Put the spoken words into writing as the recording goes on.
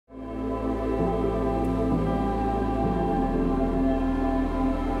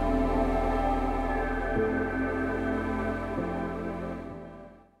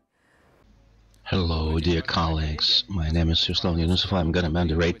Hello, dear colleagues. My name is Ruslan Yunusov. I'm going to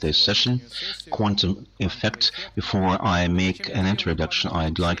moderate this session, Quantum Effect. Before I make an introduction,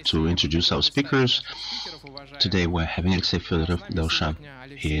 I'd like to introduce our speakers. Today we're having Alexey Fedorov.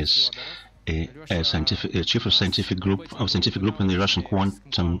 He is a chief of scientific group in the Russian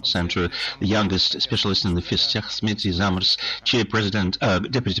Quantum Center, the youngest specialist in the physics. Dmitry Zauers,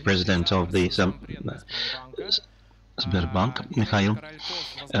 deputy president of the Gazprombank. Mikhail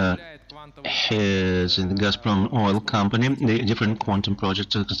is in the Gazprom oil company, the different quantum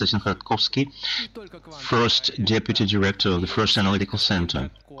project. Konstantin Khatkovskiy, first deputy director of the first Analytical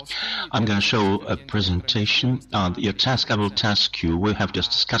Center. I'm going to show a presentation. Your task, I will task you. We have just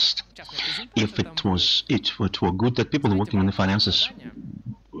discussed if it were good that people working in the finances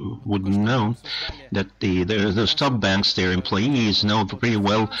would know that the stock banks, their employees know pretty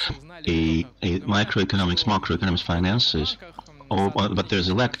well macroeconomics, finances. But there's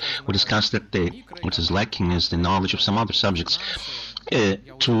a lack. We discussed that what is lacking is the knowledge of some other subjects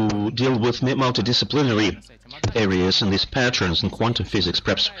to deal with multidisciplinary areas and these patterns in quantum physics.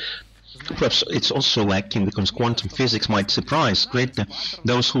 Perhaps it's also lacking because quantum physics might surprise greatly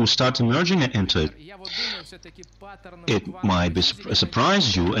those who start emerging into it. It might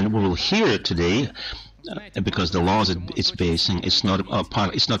surprise you, and we will hear it today. Because the laws it's basing, it's not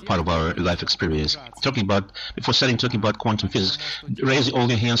part of our life experience. Before talking about quantum physics, raise all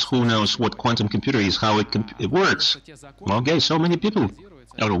your hands who knows what quantum computer is, how it works. Okay, so many people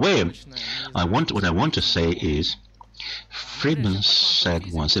are aware. What I want to say is, Friedman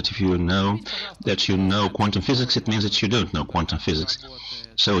said once that if you know quantum physics, it means that you don't know quantum physics.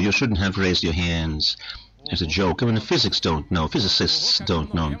 So you shouldn't have raised your hands as a joke. Even the physicists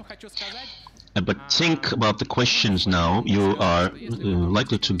don't know. But think about the questions now you are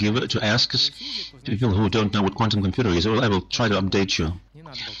likely to ask us, people who don't know what quantum computer is. I will try to update you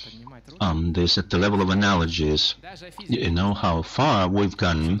on this at the level of analogies. You know how far we've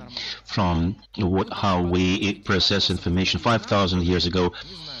gone from how we process information. 5,000 years ago,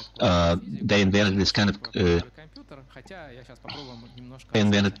 they invented this kind of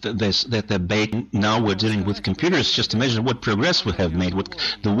that debate. Now we're dealing with computers. Just imagine what progress we have made,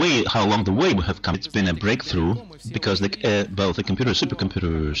 how long the way we have come. It's been a breakthrough because both the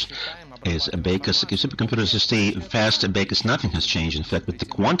supercomputers is Abacus. Supercomputers stay fast. Abacus, nothing has changed. In fact, but the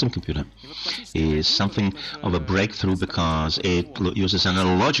quantum computer is something of a breakthrough because it uses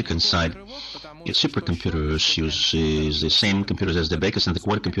another logic inside. Supercomputers uses the same computers as the Abacus, and the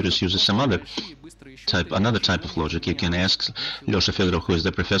quantum computers uses another type of logic. You can ask Lyosha Fedorov, who is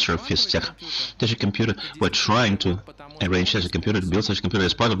the professor of physics. Such a computer, we're trying to arrange such a computer, to build such a computer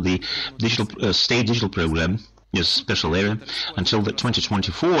as part of the state digital program, this special area. Until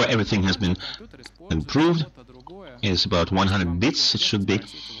 2024, everything has been improved. It's about 100 bits. It should be.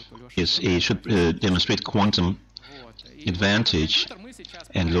 It should demonstrate quantum advantage.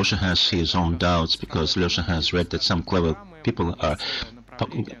 And Lyosha has his own doubts because Lyosha has read that some clever people are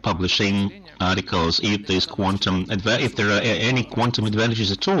publishing articles if there are any quantum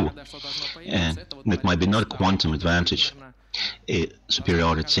advantages at all, and it might be not a quantum advantage.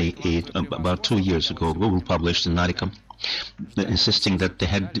 Superiority. About 2 years ago, Google published an article insisting that they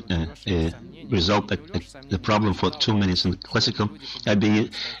had resolved the problem for 2 minutes in the classical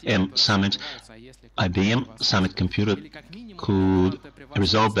IBM Summit computer could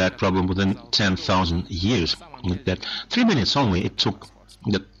resolve that problem within 10,000 years. That 3 minutes only it took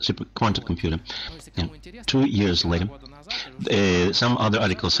the super quantum computer. And 2 years later, some other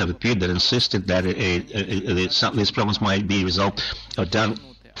articles have appeared that insisted that these problems might be resolved or done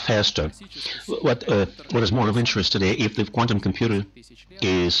faster. What is more of interest today, if the quantum computer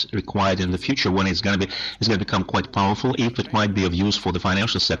is required in the future, when it's going to become quite powerful, if it might be of use for the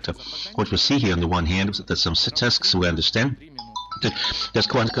financial sector. What we see here on the one hand is that some tasks we understand that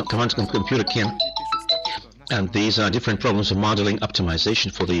quantum computer can. And these are different problems of modeling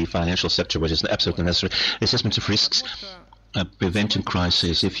optimization for the financial sector, which is absolutely necessary. Assessment of risks, preventing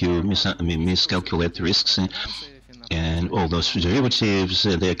crises if you miscalculate the risks, and all those derivatives,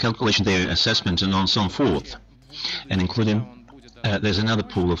 their calculation, their assessment, and so on and forth. And including, there's another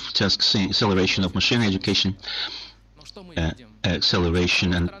pool of tasks: acceleration of machine education,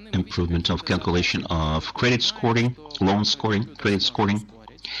 acceleration and improvement of calculation of credit scoring, loan scoring, credit scoring.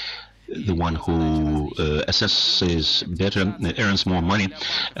 the one who assesses better, earns more money,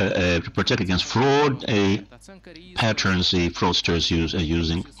 to protect against fraud patterns the fraudsters are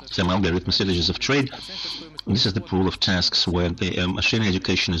using, some algorithm strategies of trade. This is the pool of tasks where the machine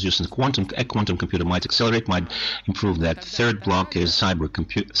education is used in a quantum computer might accelerate, might improve that. Third block is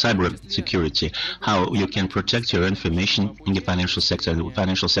cyber security, how you can protect your information in the financial sector. The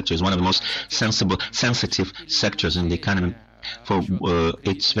financial sector is one of the most sensitive sectors in the economy.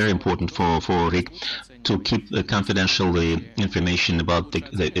 It's very important for it to keep confidential the information about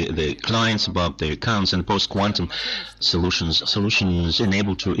the clients, about their accounts, and post-quantum solutions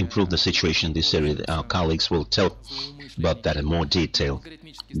enable to improve the situation in this area. Our colleagues will tell about that in more detail.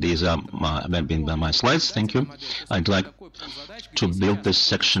 These are my slides. Thank you. I'd like to build this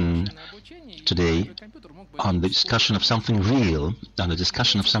section today on the discussion of something real.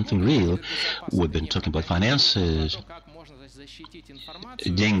 We've been talking about finances,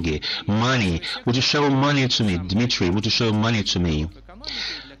 деньги, money. Would you show money to me, Dmitry? Would you show money to me?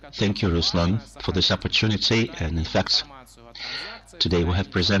 Thank you, Ruslan, for this opportunity. And in fact, today we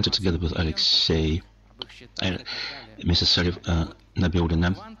have presented together with Alexey and Mrs.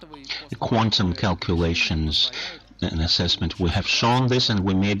 Nabiullina quantum calculations and assessment. We have shown this, and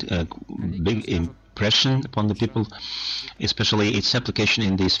we made a big impression upon the people, especially its application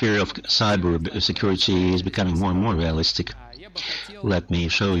in the sphere of cyber security is becoming more and more realistic. Let me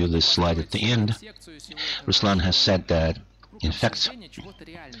show you this slide at the end. Ruslan has said that, in fact,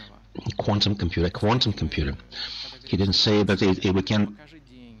 quantum computer. He didn't say that we can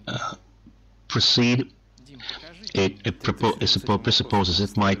proceed. It presupposes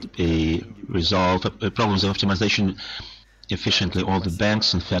it might resolve problems of optimization efficiently. All the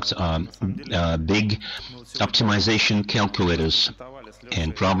banks, in fact, are big optimization calculators,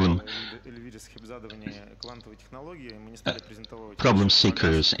 and problem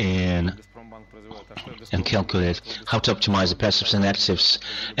seekers and calculate how to optimize the passives and actives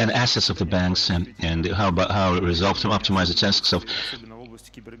and assets of the banks, and how resolve to optimize the tasks of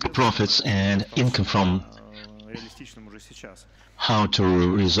profits and income from how to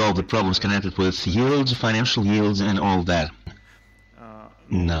resolve the problems connected with yields, financial yields, and all that.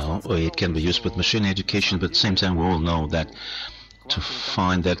 Now, it can be used with machine education, but at the same time we all know that to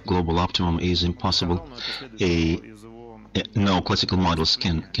find that global optimum is impossible. No classical models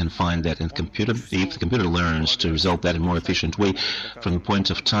can find that in the computer. If the computer learns to resolve that in a more efficient way, from the point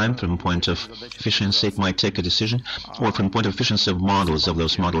of time, from the point of efficiency, it might take a decision, or from the point of efficiency of models, of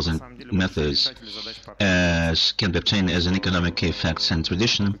those models and methods, as can be obtained as an economic effect and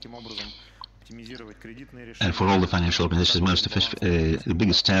tradition. And for all the financial organizations, the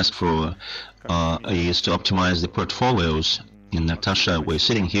biggest task for is to optimize the portfolios. In Natasha, we're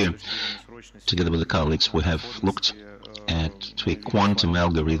sitting here together with the colleagues. We have looked at a quantum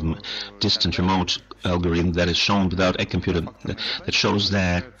algorithm, distant remote algorithm that is shown without a computer, that shows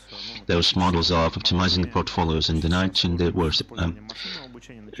that those models of optimizing the portfolios in the 19 that were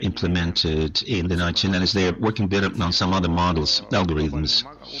implemented in the 1990s. They are working better on some other models, algorithms.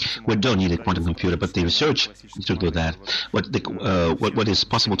 We don't need a quantum computer, but the research to do that. What is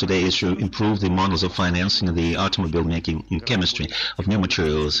possible today is to improve the models of financing, the automobile making, and chemistry of new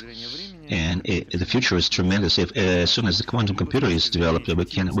materials. And the future is tremendous. As soon as the quantum computer is developed,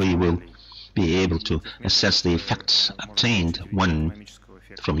 we will be able to assess the effects obtained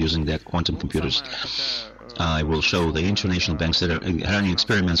from using that quantum computers. I will show the international banks that are running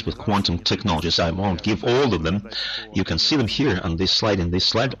experiments with quantum technologies. I won't give all of them. You can see them here on this slide. In this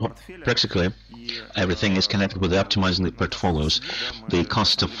slide, practically everything is connected with optimizing the portfolios. The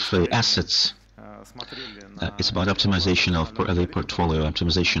cost of assets. It's about optimization of the portfolio,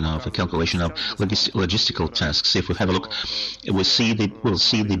 optimization of a calculation of logistical tasks. If we have a look, we'll see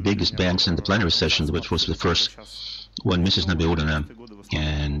the biggest banks in the plenary session, which was the first one, Mrs. Nabiullina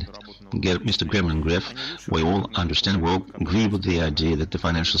and Mr. Gremlin-Greff. We all understand, we all agree with the idea that the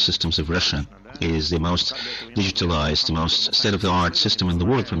financial systems of Russia is the most digitalized, the most state-of-the-art system in the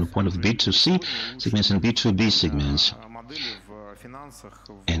world from the point of B2C segments and B2B segments.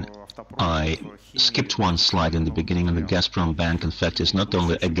 And I skipped one slide in the beginning on the Gazprombank. In fact, it's not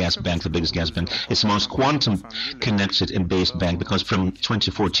only a gas bank, the biggest gas bank, it's the most quantum connected and based bank, because from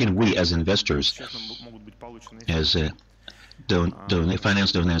 2014 we as investors, as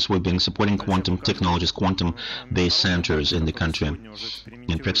finance donors, we've been supporting quantum technologies, quantum based centers in the country,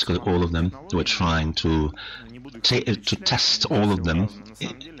 and practically all of them we're trying to test all of them.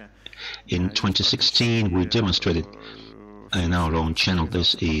 In 2016 we demonstrated in our own channel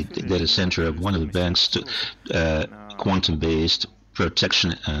this data center of one of the banks to quantum-based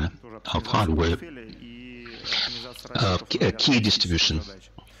protection of hardware, key distribution.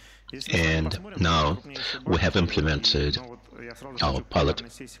 And now we have implemented our pilot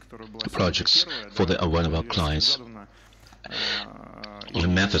projects for one of our clients, the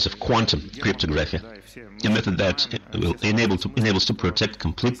methods of quantum cryptography, a method that will enables to protect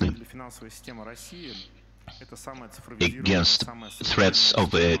completely against threats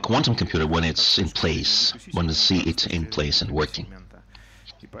of a quantum computer when it's in place, when they see it in place and working.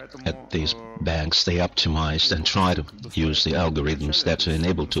 At these banks, they optimized and try to use the algorithms that are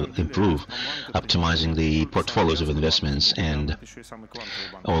able to improve optimizing the portfolios of investments, and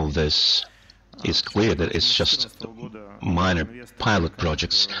all this is clear that it's just minor pilot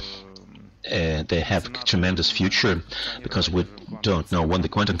projects. They have a tremendous future because we don't know when the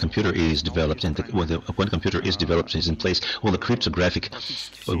quantum computer is developed, and when the quantum computer is developed, is in place, all the cryptographic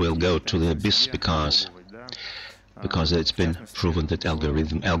will go to the abyss because it's been proven that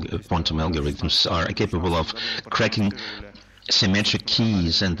quantum algorithms are capable of cracking symmetric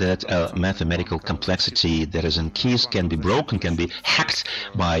keys, and that mathematical complexity that is in keys can be broken, can be hacked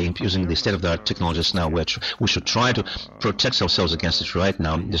by using the state-of-the-art technologies now, which we should try to protect ourselves against it right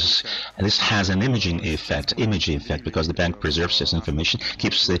now. This has an imaging effect, because the bank preserves this information,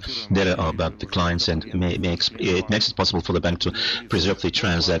 keeps the data about the clients, and it makes it possible for the bank to preserve the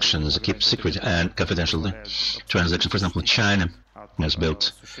transactions, keep secret and confidential transactions. For example, China has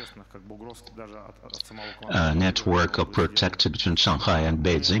built a network of protected between Shanghai and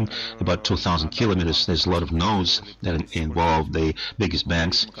Beijing, about 2,000 kilometers. There's a lot of nodes that involve the biggest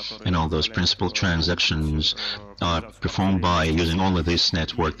banks, and all those principal transactions are performed by using only this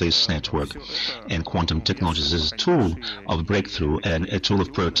network. And quantum technologies is a tool of breakthrough and a tool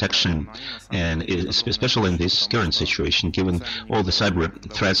of protection, and especially in this current situation, given all the cyber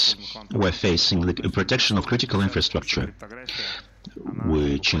threats we're facing, the protection of critical infrastructure,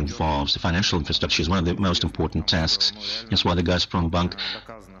 which involves the financial infrastructure, is one of the most important tasks. That's why the Gazprombank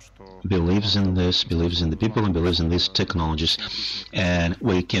believes in this, believes in the people, and believes in these technologies. And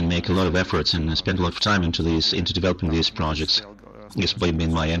we can make a lot of efforts and spend a lot of time into developing these projects. This will be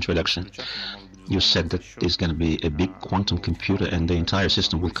my introduction. You said that there's going to be a big quantum computer and the entire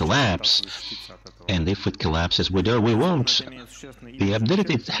system will collapse. And if it collapses, we won't be updated.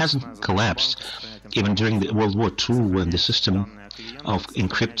 It hasn't collapsed. Even during the World War II, when the system of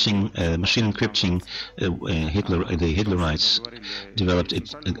encrypting, machine encrypting, the Hitlerites developed,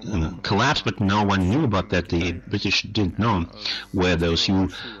 it collapsed, but no one knew about that. The British didn't know where those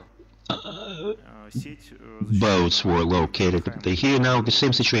boats were located. But they hear now the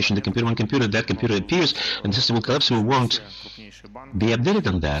same situation. That computer appears, and the system will collapse. We won't be updated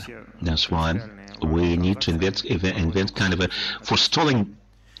on that. That's why we need to invent kind of a forestalling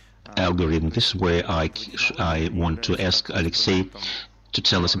algorithm. This is where I want to ask Alexey to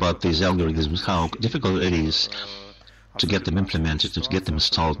tell us about these algorithms, how difficult it is to get them implemented, to get them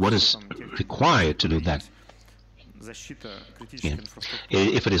installed. What is required to do that? Yeah.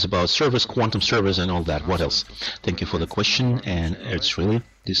 If it is about servers, quantum servers, and all that, what else? Thank you for the question, and it's really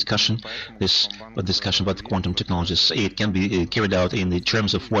discussion about the quantum technologies. It can be carried out in the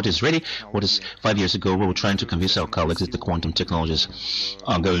terms of what is ready. 5 years ago, we were trying to convince our colleagues that the quantum technologies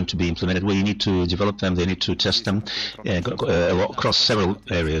are going to be implemented. We need to develop them, they need to test them across several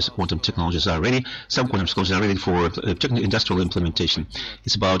areas. Quantum technologies are ready. Some quantum technologies are ready for technical industrial implementation.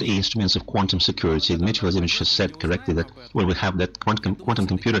 It's about instruments of quantum security. Dmitry has said correctly that when we have that quantum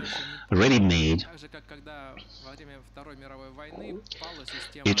computer ready-made,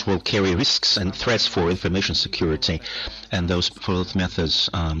 it will carry risks and threats for information security, and those methods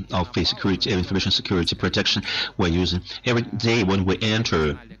of information security protection we're using every day when we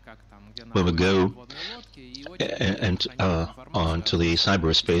go and onto the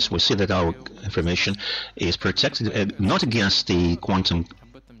cyberspace. We see that our information is protected not against the quantum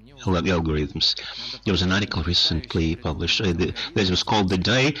algorithms. There was an article recently published. This was called "The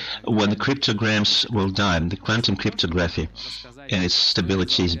Day When the Cryptograms Will Die," the quantum cryptography, and its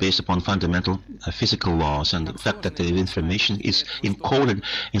stability is based upon fundamental physical laws, and the fact that the information is encoded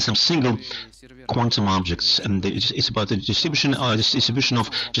in some single quantum objects, and it's about the distribution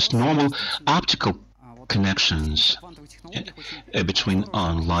of just normal optical connections between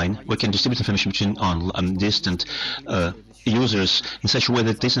online. We can distribute information between distant users in such a way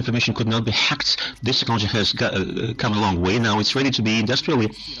that this information could not be hacked. This technology has come a long way. Now it's ready to be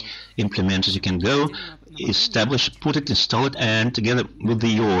industrially implemented. You can go, install it, and together with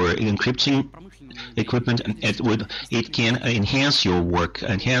your encrypting equipment, it can enhance your work,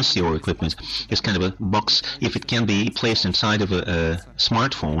 enhance your equipment. It's kind of a box. If it can be placed inside of a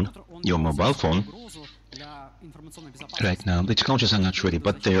smartphone, your mobile phone, right now. The technologies are not ready,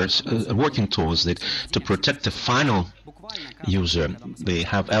 but they're working towards it to protect the final user. They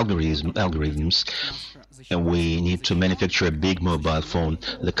have algorithms, and we need to manufacture a big mobile phone.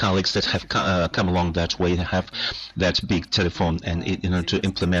 The colleagues that have come along that way have that big telephone, and in order to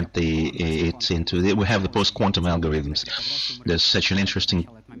implement it into we have the post-quantum algorithms. There's such an interesting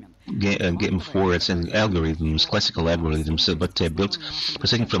game for it and algorithms, classical algorithms, but they're built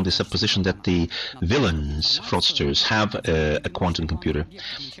proceeding from the supposition that the villains, fraudsters, have a quantum computer.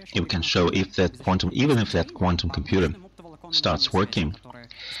 You can show if that even if that quantum computer starts working,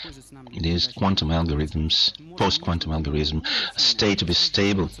 these quantum algorithms, post-quantum algorithm, stay to be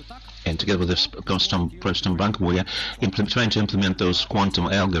stable. And together with the Gazprombank, we are trying to implement those quantum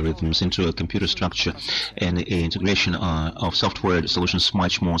algorithms into a computer structure, and the integration of software solutions is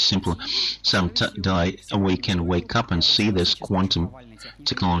much more simple. Someday we can wake up and see this quantum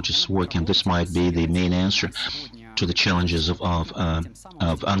technologies working. This might be the main answer to the challenges of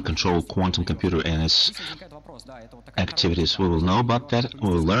uncontrolled quantum computer and its activities. We will know about that, we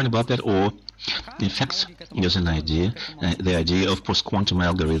will learn about that, or in fact, there's an idea, the idea of post-quantum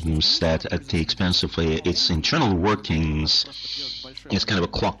algorithms that at the expense of its internal workings, it's kind of a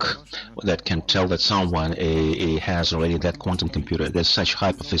clock that can tell that someone has already that quantum computer. There's such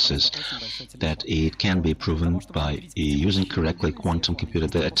hypothesis that it can be proven by using correctly quantum computer.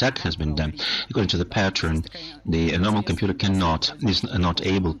 The attack has been done according to the pattern. The normal computer is not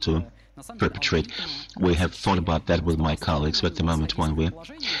able to perpetrate. We have thought about that with my colleagues, but at the moment when we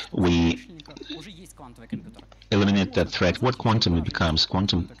eliminate that threat, what quantum it becomes,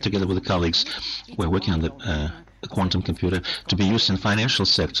 quantum, together with the colleagues, we're working on the quantum computer to be used in the financial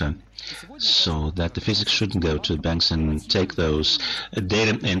sector, so that the physics shouldn't go to banks and take those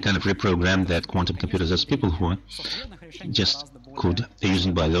data and kind of reprogram that quantum computer. There's people who just could,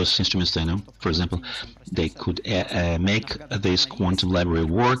 using by those instruments they know, for example, they could make this quantum library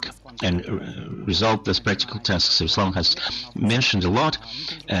work and resolve those practical tasks. Ruslan has mentioned a lot,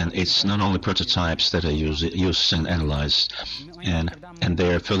 and it's not only prototypes that are used and analyzed, and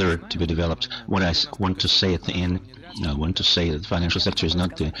they are further to be developed. What I want to say at the end, I want to say that the financial sector is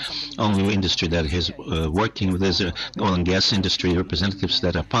not the only industry that is working with this oil and gas industry representatives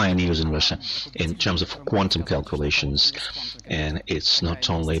that are pioneers in Russia in terms of quantum calculations. And it's not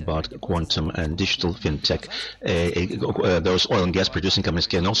only about quantum and digital fintech. Those oil and gas producing companies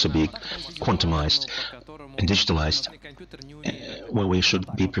can also be quantumized and digitalized. Well, we should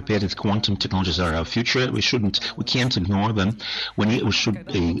be prepared that quantum technologies are our future. We can't ignore them. We should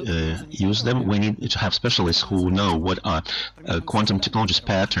use them. We need to have specialists who know what are quantum technologies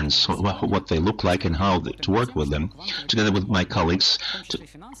patterns, what they look like, and how to work with them. Together with my colleagues,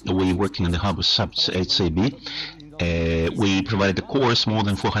 we're working in the hub of HCB. We provided a course, more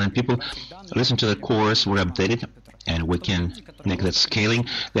than 400 people listen to the course, we're updated, and we can make that scaling.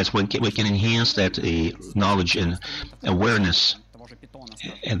 That's when we can enhance that knowledge and awareness.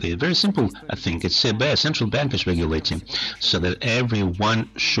 And they're very simple, I think. It's a central bank is regulating, so that everyone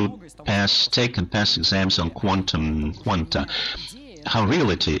should take and pass exams on quanta. How real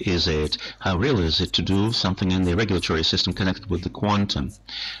is it? How real is it to do something in the regulatory system connected with the quantum?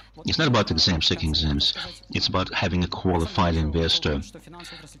 It's not about taking exams. It's about having a qualified investor.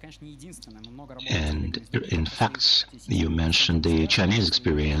 And in fact, you mentioned the Chinese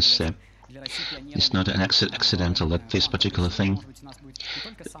experience. It's not an accidental that this particular thing.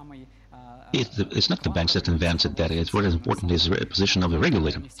 It's not the banks that invented that. What is important is the position of the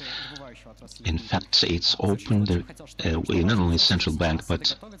regulator. In fact, it's open not only the central bank,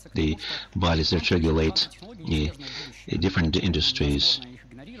 but the bodies that regulate different industries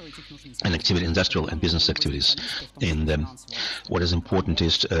and industrial and business activities in them. What is important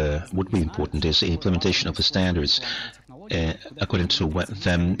is would be important is the implementation of the standards. According to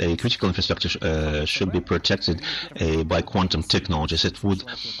them, a critical infrastructure should be protected by quantum technologies. It would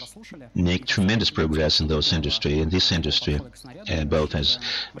make tremendous progress in this industry, both as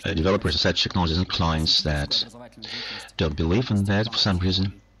developers of such technologies and clients that don't believe in that for some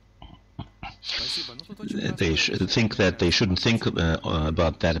reason. They think that they shouldn't think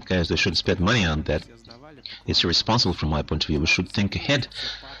about that because they shouldn't spend money on that. It's irresponsible from my point of view. We should think ahead.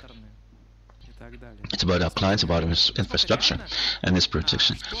 It's about our clients, about our infrastructure and its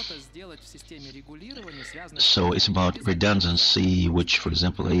protection. So it's about redundancy, which, for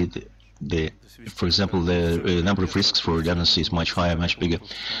example, the number of risks for redundancy is much higher, much bigger.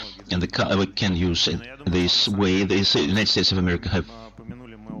 And we can use this way. The United States of America have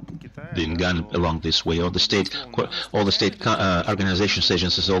been gone along this way. All the state organizations,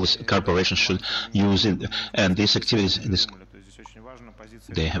 agencies, all the corporations should use it. And these activities,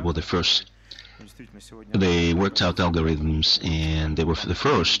 they were the first They worked out algorithms, and they were the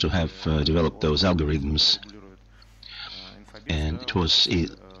first to have developed those algorithms. And it was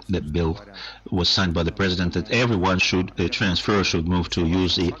the bill was signed by the president that everyone should transfer, should move to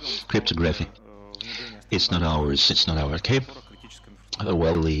use the cryptography. It's not ours. It's not our okay.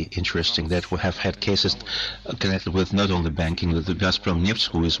 Well, really interesting that we have had cases connected with not only banking, with the Gazprom Neft,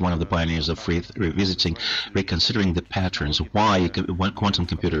 who is one of the pioneers of revisiting, reconsidering the patterns, why one quantum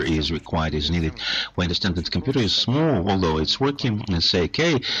computer is required, is needed. We understand that the computer is small, although it's working, and say,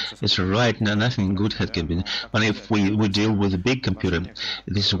 okay, it's right, no, nothing good had been. But if we deal with a big computer,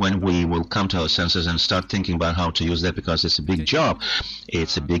 this is when we will come to our senses and start thinking about how to use that, because it's a big job.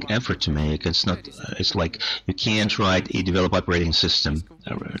 It's a big effort to make. It's not. It's like you can't write a develop operating system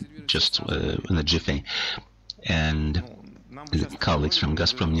just in a jiffy. And the colleagues from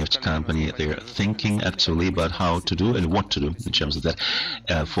Gazprom Neft company, they're thinking actually about how to do and what to do in terms of that.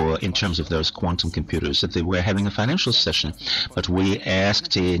 In terms of those quantum computers, that they were having a financial session, but we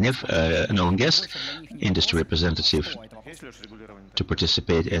asked an oil and gas industry representative to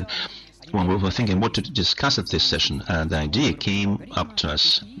participate. And when we were thinking what to discuss at this session, the idea came up to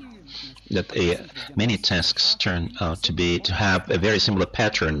us that many tasks turn out to have very similar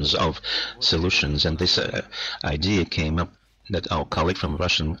patterns of solutions, and this idea came up that our colleague from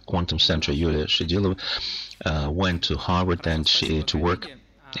Russian Quantum Center, Yulia Shedilova, went to Harvard and to work,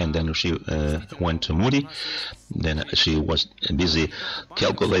 and then she went to Moody. Then she was busy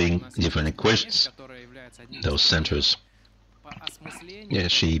calculating different equations, those centers. Yeah,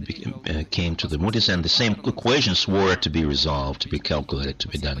 she came to the Moody's, and the same equations were to be resolved, to be calculated, to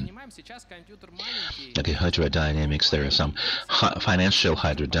be done. Okay, hydrodynamics, there are some financial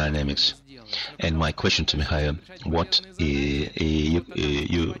hydrodynamics. And my question to Mikhail, what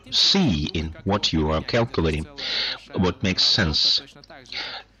you see in what you are calculating, what makes sense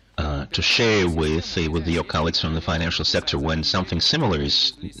to share with your colleagues from the financial sector when something similar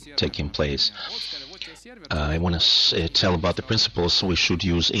is taking place? I want to tell about the principles we should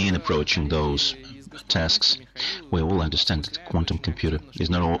use in approaching those tasks. We all understand that the quantum computer is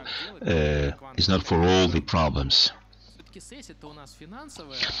not for all the problems.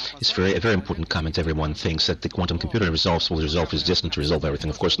 It's a very important comment. Everyone thinks that the quantum computer will resolve, is destined to resolve everything.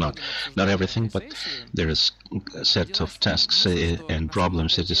 Of course not. Not everything, but there is a set of tasks and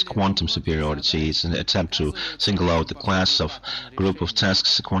problems. It is quantum superiority. It's an attempt to single out the class of group of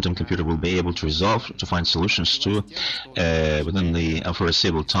tasks the quantum computer will be able to resolve, to find solutions to within the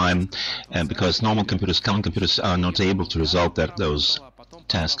foreseeable time, because common computers are not able to resolve those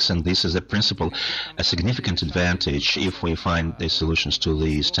tasks, and this is a principle, a significant advantage if we find the solutions to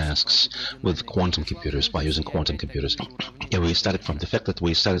these tasks with quantum computers, by using quantum computers. Yeah, we started from the fact that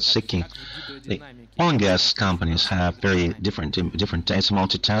we started seeking. The oil and gas companies have very different tasks,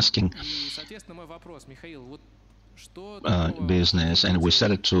 multitasking business, and we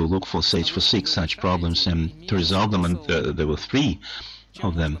started to look for such problems and to resolve them, and there were three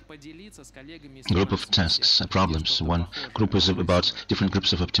of them. Group of tasks, problems. One group is about different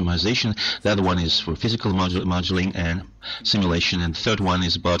groups of optimization. The other one is for physical modeling and simulation, and the third one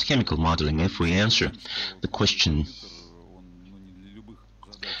is about chemical modeling. If we answer the question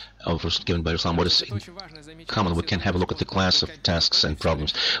given by Ruslan, what is common, we can have a look at the class of tasks and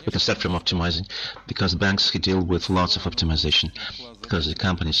problems. We can start from optimizing, because banks deal with lots of optimization, because the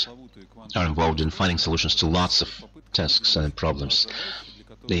companies are involved in finding solutions to lots of tasks and problems.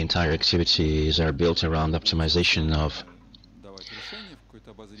 The entire activities are built around optimization of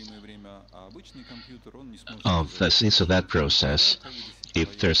this or that process.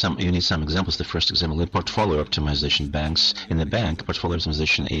 If there's you need some examples. The first example, the portfolio optimization. Banks in the bank, portfolio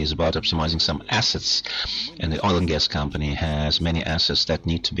optimization is about optimizing some assets, and the oil and gas company has many assets that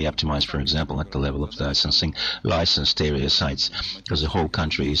need to be optimized. For example, at the level of licensing, licensed area sites, because the whole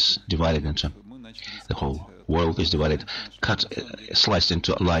country is divided into the whole world is divided, sliced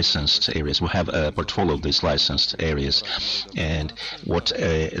into licensed areas. We have a portfolio of these licensed areas, and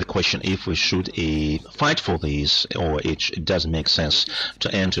the question if we should fight for these, or it doesn't make sense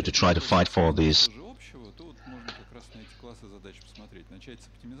to try to fight for these.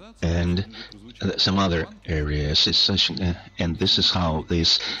 And some other areas, and this is how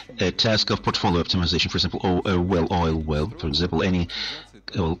this task of portfolio optimization, for example, oil well, for example, any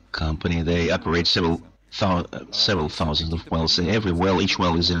oil company, they operate several thousands of wells. Each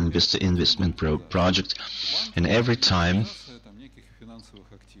well is an investment project, and every time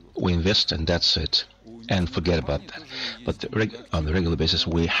we invest, and that's it, and forget about that. But on the regular basis,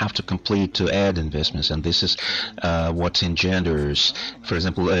 we have to add investments, and this is what engenders, for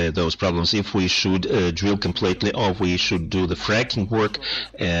example, those problems. If we should drill completely, or we should do the fracking work,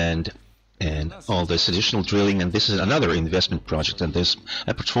 and and all this additional drilling, and this is another investment project, and there's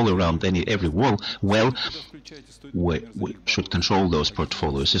a portfolio around every well. We should control those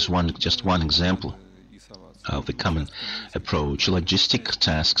portfolios. This is just one example of the common approach. Logistic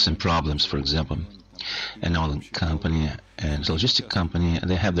tasks and problems, for example. An oil company and a logistic company,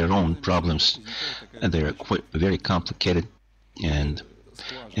 they have their own problems, and they're very complicated, and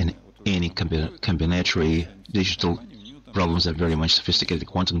in any combinatory digital problems are very much sophisticated.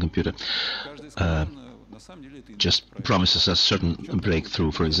 Quantum computer just promises us certain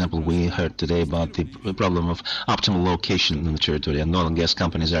breakthrough. For example, we heard today about the problem of optimal location in the territory, and oil and gas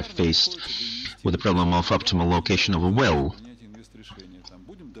companies are faced with the problem of optimal location of a well.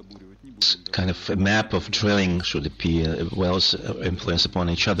 It's kind of a map of drilling should appear, wells influence upon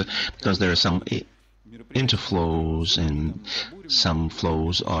each other, because there are some interflows, and some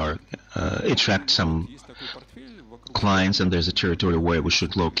flows are attract some clients, and there's a territory where we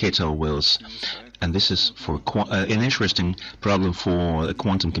should locate our wells. And this is for an interesting problem for a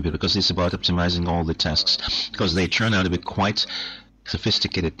quantum computer, because it's about optimizing all the tasks, because they turn out to be quite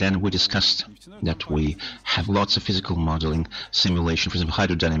sophisticated. Then we discussed that we have lots of physical modeling, simulation, for example,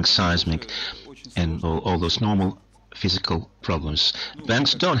 hydrodynamic, seismic, and all those normal physical problems.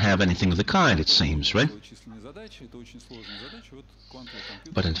 Banks don't have anything of the kind, it seems, right?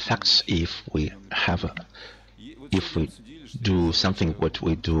 But in fact, if we do something what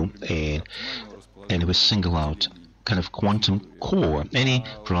we do, and we single out kind of quantum core, any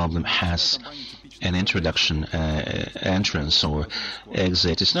problem has an introduction, entrance or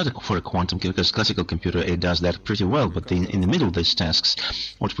exit. It's not for a quantum computer, because classical computer, it does that pretty well, but in the middle of these tasks,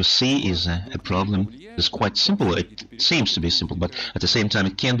 what we see is a problem that's quite simple. It seems to be simple, but at the same time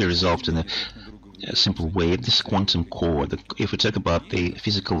it can be resolved in a simple way. This quantum core, if we talk about the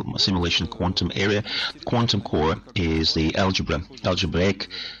physical simulation quantum area, quantum core is the algebraic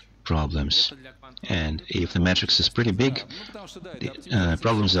problems. And if the matrix is pretty big, the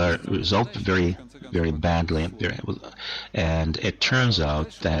problems are resolved very, very badly. And it turns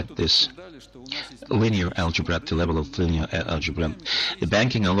out that this linear algebra, at the level of linear algebra, the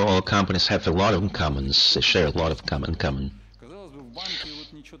banking and oil companies have a lot of commons. They share a lot of common.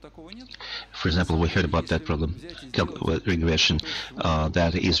 For example, we heard about that problem, regression,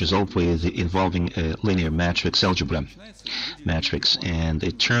 that is resolved with involving a linear matrix algebra matrix, and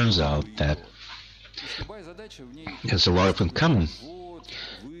it turns out that there's a lot of in common.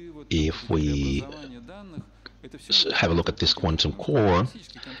 If we have a look at this quantum core,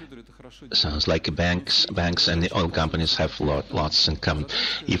 sounds like banks and the oil companies have lots in common.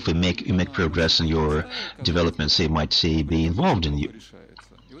 If you make progress in your developments, they might be involved in you.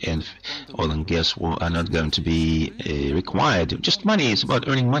 And oil and gas are not going to be required. Just money. It's about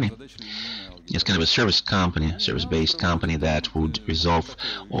earning money. It's kind of a service company, service-based company that would resolve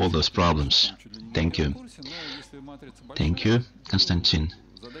all those problems. Thank you. Thank you, Konstantin.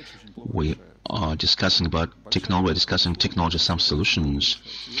 We are discussing about technology. We're discussing technology, some solutions.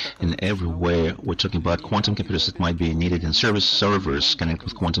 And everywhere we're talking about quantum computers that might be needed in servers connected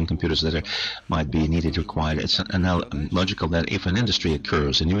with quantum computers that might be needed, required. It's logical that if an industry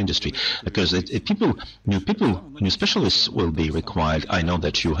occurs, a new industry occurs, new specialists will be required. I know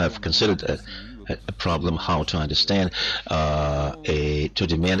that you have considered a problem how to understand to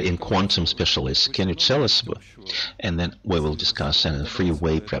demand in quantum specialists. Can you tell us? And then we will discuss in a free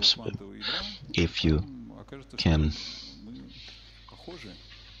way, perhaps, if you can.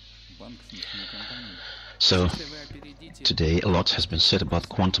 So today a lot has been said about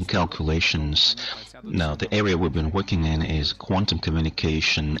quantum calculations. Now the area we've been working in is quantum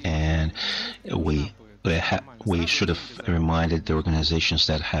communication, and we should have reminded the organizations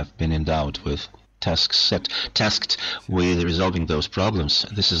that have been endowed with tasked with resolving those problems.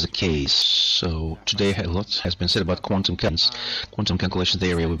 This is the case. So today a lot has been said about quantum calculation. The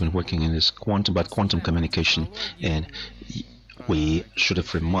area we've been working in is quantum communication, and we should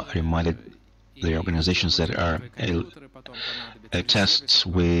have reminded the organizations that are tasked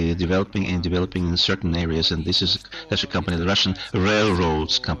with developing in certain areas. And that's a company, the Russian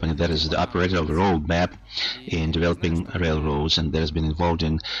railroads company, that is the operator of the roadmap in developing railroads, and that has been involved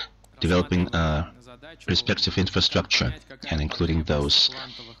in developing respective infrastructure, and including those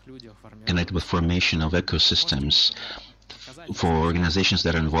connected with formation of ecosystems for organizations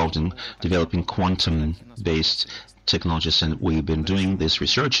that are involved in developing quantum-based technologies. And we've been doing this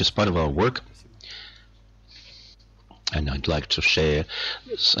research as part of our work, and I'd like to share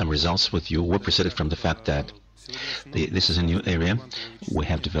some results with you. We're presented from the fact that this is a new area. We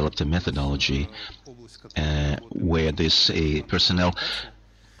have developed a methodology where this personnel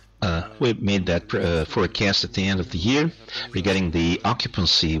We made that forecast at the end of the year regarding the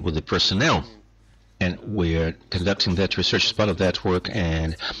occupancy with the personnel. And we're conducting that research as part of that work,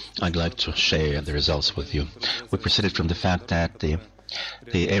 and I'd like to share the results with you. We proceeded from the fact that the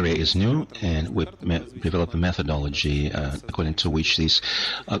area is new, and we developed a methodology according to which this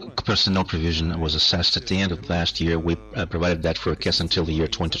personnel provision was assessed at the end of last year. We provided that forecast until the year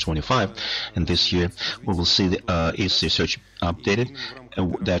 2025, and this year we will see the EC research updated.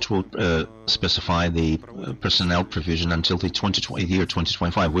 That will specify the personnel provision until the year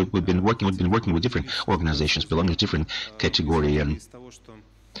 2025. We've been working with different organizations belonging to different category, and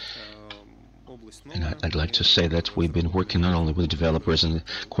I'd like to say that we've been working not only with developers and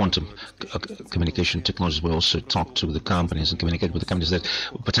quantum communication technologies, we also talk to the companies and communicate with the companies that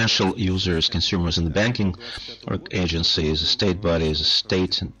potential users, consumers in the banking agencies, state bodies,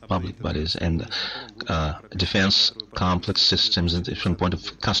 state and public bodies, and defense complex systems and different point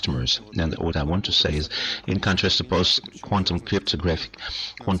of customers. And what I want to say is, in contrast to post-quantum cryptographic,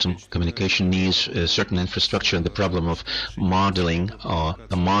 quantum communication needs a certain infrastructure, and the problem of modeling or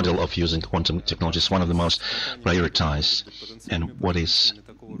a model of using quantum technology is one of the most prioritized. And what has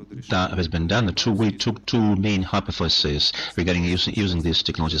been done, we took two main hypotheses regarding using these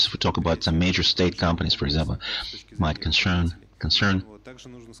technologies. If we talk about some major state companies, for example, might concern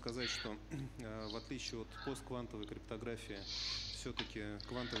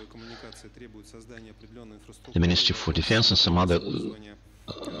the Ministry for Defense and some other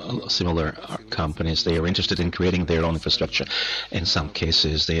similar companies. They are interested in creating their own infrastructure. In some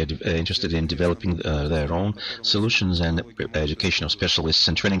cases, they are interested in developing their own solutions and education of specialists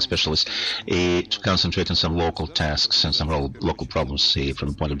and training specialists to concentrate on some local tasks and some local problems, say from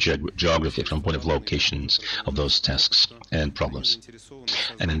the point of geography, from the point of locations of those tasks and problems.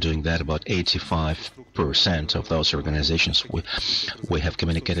 And in doing that, about 85% of those organizations we have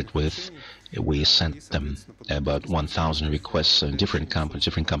communicated with, we sent them about 1,000 requests in different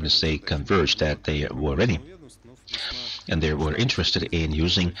companies. They converged that they were ready, and they were interested in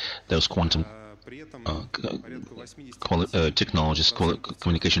using those quantum technologies,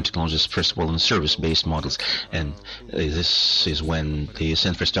 communication technologies, first of all, in service-based models. And this is when this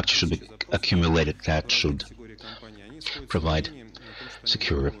infrastructure should be accumulated. That should provide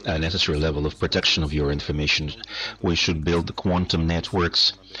secure a necessary level of protection of your information. We should build the quantum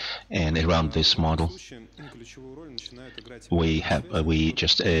networks, and around this model we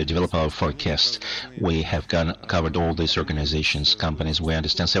just develop our forecast. We have covered all these organizations, companies. We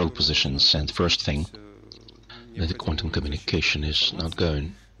understand several positions, and the first thing, that the quantum communication is not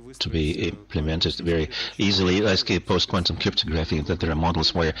going to be implemented very easily, like post-quantum cryptography, that there are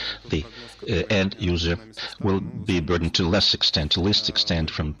models where the end user will be burdened to least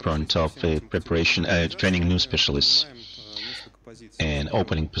extent from point of preparation, training new specialists and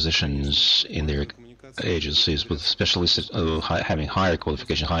opening positions in their agencies with specialists having highest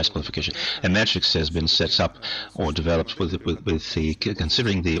qualification. A matrix has been set up or developed with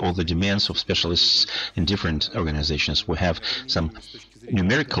considering all the demands of specialists in different organizations. We have some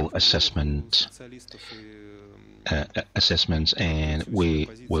numerical assessments, and we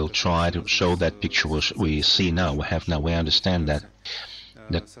will try to show that picture we see now. We understand that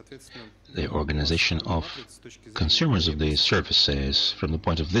the organization of consumers of these services from the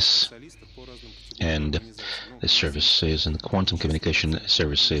point of this and the services and the quantum communication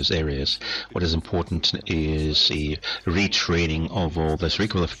services areas, what is important is the retraining of all this,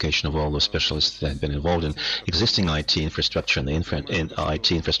 requalification of all the specialists that have been involved in existing IT infrastructure and the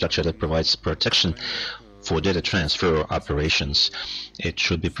IT infrastructure that provides protection for data transfer operations. It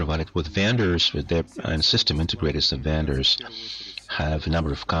should be provided with vendors, with their and system integrators. The vendors have a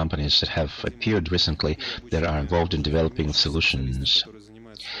number of companies that have appeared recently that are involved in developing solutions.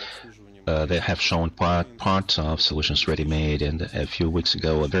 They have shown part of solutions ready-made, and a few weeks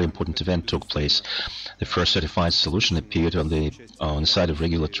ago a very important event took place. The first certified solution appeared on the side of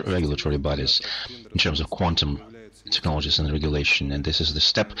regulatory bodies in terms of quantum technologies and regulation, and this is the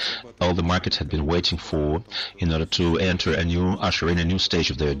step all the market had been waiting for in order to usher in a new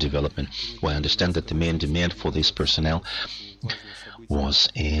stage of their development. Well, I understand that the main demand for this personnel was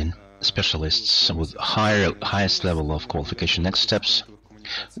in specialists with highest level of qualification. Next steps,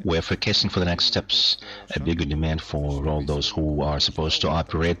 we're forecasting for the next steps a bigger demand for all those who are supposed to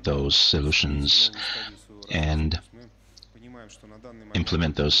operate those solutions and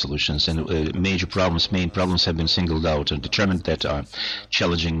implement those solutions. And main problems have been singled out and determined that are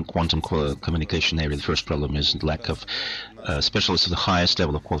challenging quantum communication area. The first problem is lack of specialists of the highest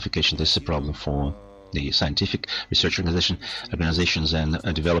level of qualification. This is a problem for the scientific research organizations and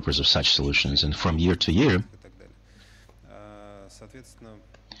developers of such solutions. And from year to year,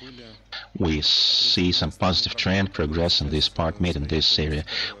 We see some positive trend progress in this part made in this area.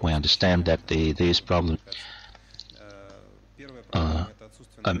 We understand that this problem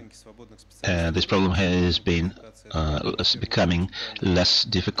has been becoming less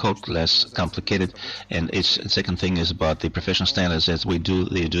difficult, less complicated, and its second thing is about the professional standards. As they're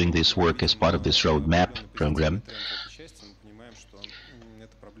doing this work as part of this roadmap program.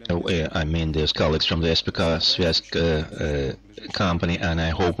 I mean, there's colleagues from the SPK company, and I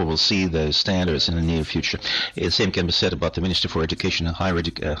hope we will see the standards in the near future. The same can be said about the Ministry for Education and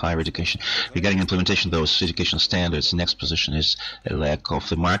Higher Education. Regarding implementation of those educational standards, the next position is a lack of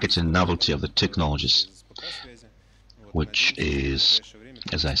the market and novelty of the technologies, which is,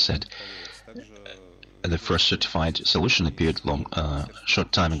 as I said, the first certified solution appeared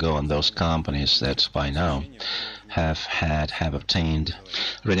short time ago on those companies that by now have obtained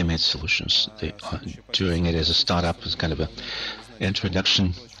ready-made solutions. They are doing it as a startup, as kind of an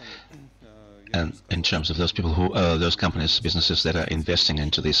introduction, and in terms of those people who, those companies, businesses that are investing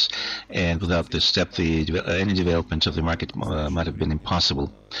into this, and without this step, any development of the market might have been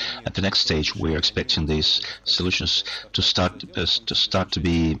impossible. At the next stage, we are expecting these solutions to start to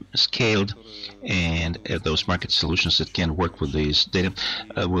be scaled, and those market solutions that can work with these data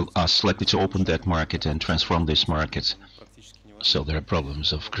are selected to open that market and transform this market. So there are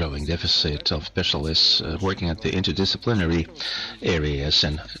problems of growing deficit of specialists working at the interdisciplinary areas,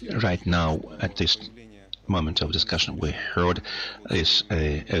 and right now at this moment of discussion we heard is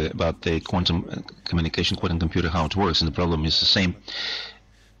about the quantum communication, quantum computer, how it works, and the problem is the same.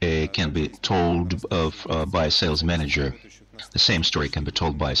 Can be told by a sales manager. The same story can be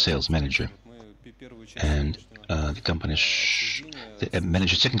told by a sales manager, and the company, the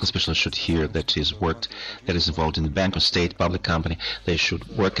manager, technical specialist should hear that is involved in the bank or state public company. They should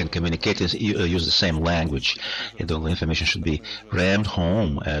work and communicate, use the same language, and all the information should be rammed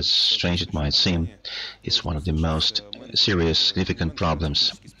home. As strange it might seem, it's one of the most serious, significant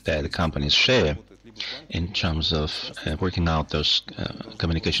problems that the companies share in terms of working out those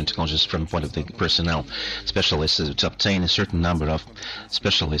communication technologies from the point of the personnel specialists, to obtain a certain number of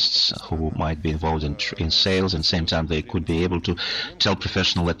specialists who might be involved in sales, and at the same time they could be able to tell at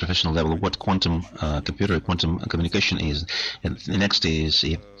professional level what quantum quantum communication is. And the next is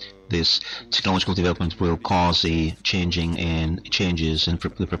this technological development will cause a changes in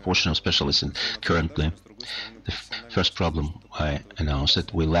the proportion of specialists currently. The first problem I announced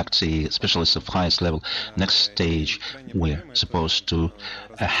that we lacked the specialists of highest level. Next stage, we're supposed to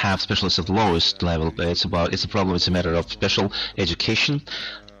have specialists at the lowest level. It's a problem. It's a matter of special education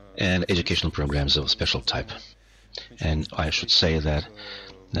and educational programs of special type. And I should say that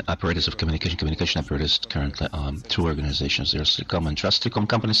the operators of communication operators currently are two organizations. There's Telecom and Trust Telecom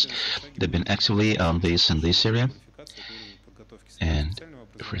companies. They've been actively on this in this area, and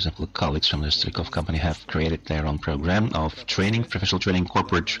for example, colleagues from the Strikov company have created their own program of training, professional training,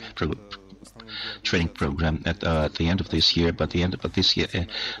 corporate training program at the end of this year. But at the end of this year,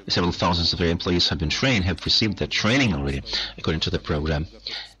 several thousands of their employees have been trained, have received that training already, according to the program.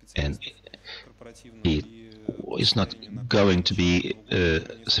 And it is not going to be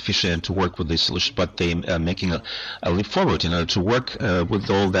sufficient to work with this solution, but they are making a leap forward in order to work with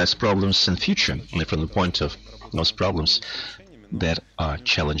all those problems in future, and from the point of those problems that are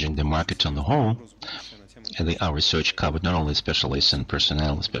challenging the market on the whole. And our research covered not only specialists and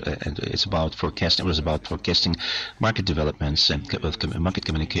personnel, and it's about forecasting. It was about forecasting market developments and market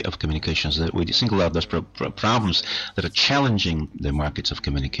communications. That we single out those problems that are challenging the markets of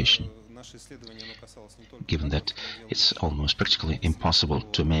communication, given that it's almost practically impossible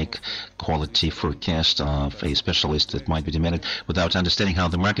to make quality forecast of a specialist that might be demanded without understanding how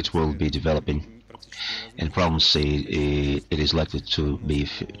the market will be developing. And problems it is likely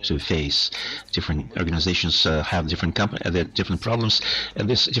to face. Different organizations have different problems, and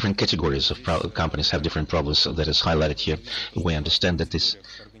these different categories of companies have different problems. That is highlighted here. We understand that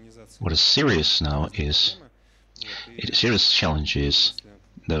what is serious now is serious challenges,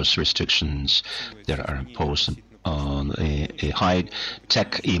 those restrictions that are imposed on a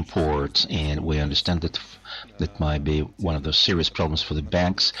high-tech import, and we understand that that might be one of those serious problems for the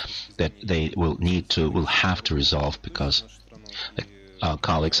banks that they will have to resolve, because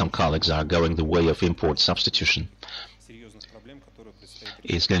some colleagues are going the way of import substitution.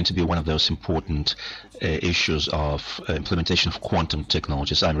 It's going to be one of those important issues of implementation of quantum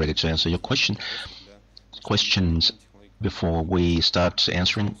technologies. I'm ready to answer your questions. Before we start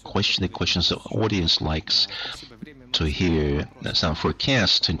answering the questions the audience likes to hear some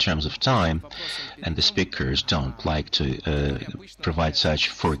forecast in terms of time, and the speakers don't like to provide such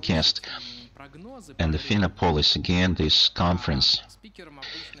forecast. And the FINA policy, again, this conference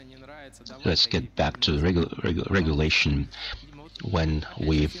let's get back to the regulation. When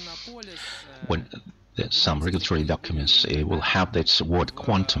some regulatory documents will have that word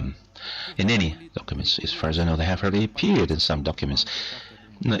quantum in any documents. As far as I know, they have already appeared in some documents.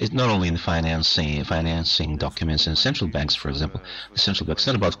 No, it's not only in the financing documents in central banks, for example. The central bank, it's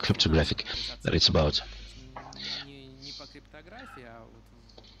not about cryptographic, but it's about,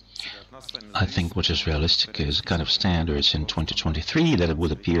 I think what is realistic is kind of standards in 2023 that it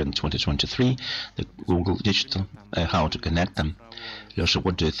would appear in 2023, the Google Digital, how to connect them. Yosha,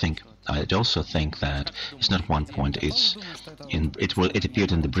 what do you think? I also think that it's not one point. It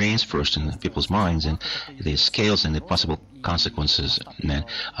appeared in the brains first, in people's minds, and the scales and the possible consequences. And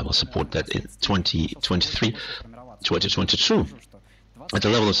I will support that in 2023, 2022. At the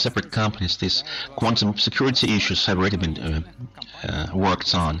level of separate companies, these quantum security issues have already been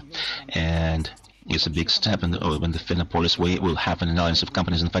worked on, and it's a big step in the Finopolis way. We'll have an alliance of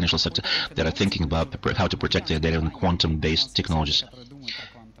companies in the financial sector that are thinking about how to protect their data in quantum-based technologies.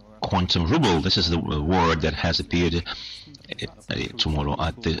 Quantum ruble, this is the word that has appeared tomorrow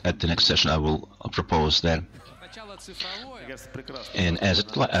at the next session. I will propose that, and as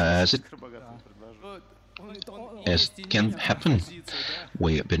it can happen,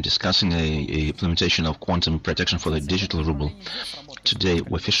 we have been discussing a implementation of quantum protection for the digital ruble. Today,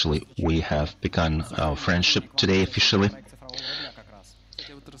 we have begun our friendship today officially,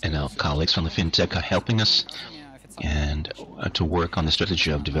 and our colleagues from the fintech are helping us and to work on the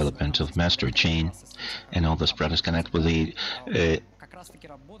strategy of development of master chain, and all those products connect with the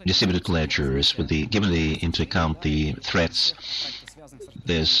distributed ledgers, given into account the threats.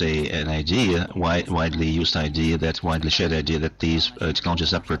 There's an idea, widely used idea, widely shared idea that these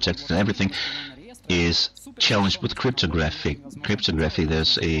technologies are protected and everything is challenged with cryptography.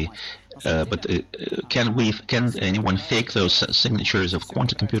 There's a can anyone fake those signatures of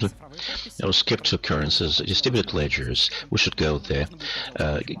quantum computer? Those cryptocurrencies, distributed ledgers, we should go there,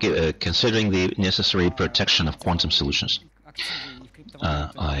 considering the necessary protection of quantum solutions.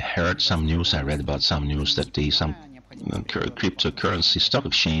 I heard some news, I read about some news that some cryptocurrency stock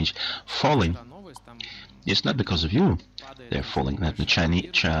exchange falling. It's not because of you they're falling.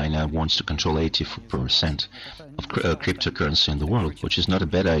 China wants to control 80% of cryptocurrency in the world, which is not a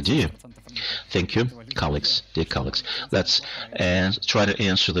bad idea. Thank you, colleagues, dear colleagues. Let's try to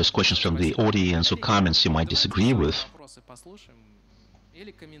answer those questions from the audience or comments you might disagree with.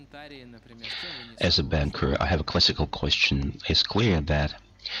 As a banker, I have a classical question. It's clear that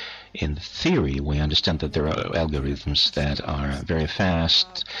in theory, we understand that there are algorithms that are very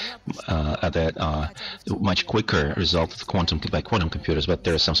fast, that are much quicker result by quantum computers, but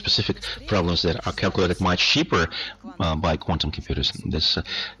there are some specific problems that are calculated much cheaper by quantum computers. There's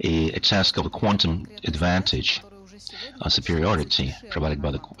a task of a quantum advantage, superiority provided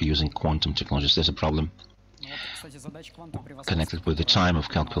by using quantum technologies. There's a problem connected with the time of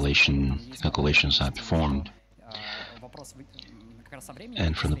calculations are performed.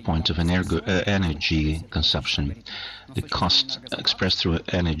 And from the point of energy consumption, the cost expressed through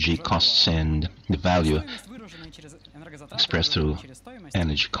energy costs and the value expressed through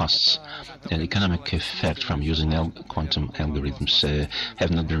energy costs, and economic effect from using quantum algorithms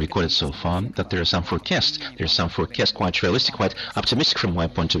have not been recorded so far. But there are some forecasts. There are some forecasts quite realistic, quite optimistic from my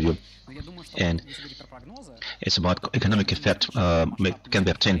point of view, and it's about economic effect can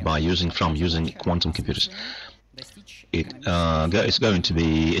be obtained by using quantum computers. It's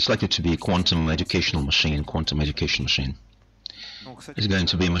likely to be a quantum education machine. It's going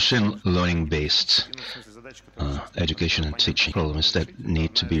to be machine learning based education and teaching. Problems that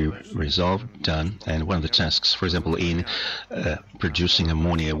need to be resolved, done, and one of the tasks, for example, in producing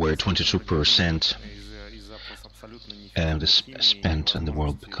ammonia, where 22% is spent in the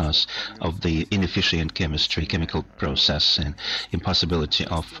world because of the inefficient chemical process and impossibility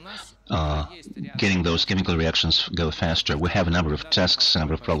of getting those chemical reactions go faster. We have a number of tasks, a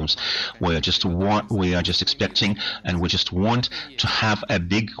number of problems. We are just expecting, and we just want to have a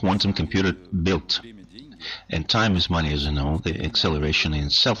big quantum computer built. And time is money, as you know. The acceleration in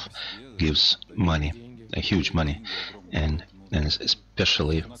itself gives money, a huge money, and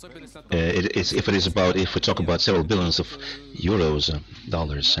especially if we talk about several billions of euros,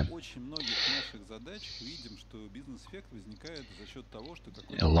 dollars.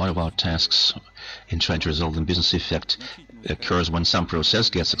 A lot of our tasks in trying to resolve the business effect occurs when some process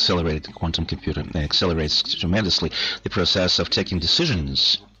gets accelerated in quantum computer. It accelerates tremendously the process of taking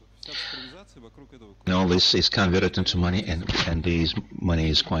decisions. And all this is converted into money, and this money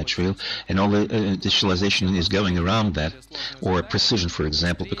is quite real, and all the digitalization is going around that, or precision, for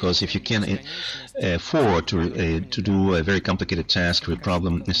example, because if you can afford to do a very complicated task or a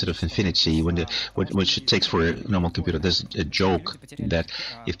problem instead of infinity, which it takes for a normal computer. There's a joke that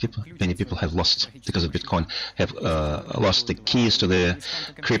if many people have lost, because of Bitcoin, have lost the keys to their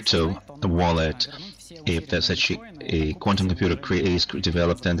crypto wallet. If there's such a quantum computer is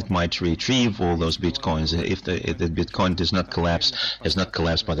developed, and it might retrieve all those bitcoins. If the Bitcoin does not collapse, has not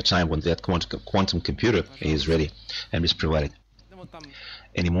collapsed by the time when that quantum computer is ready and is provided.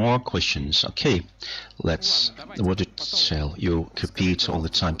 Any more questions? Okay, let's. What did tell you? Repeat all the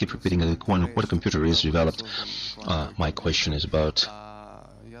time. Keep repeating what a computer is developed. My question is about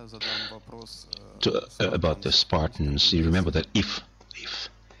the Spartans. You remember that if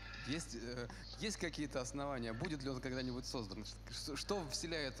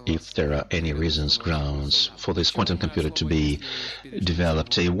there are any reasons, grounds for this quantum computer to be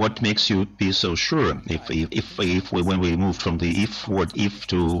developed, what makes you be so sure? When we moved from the word if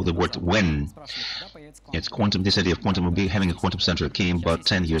to the word when, it's quantum. This idea of quantum having a quantum center came about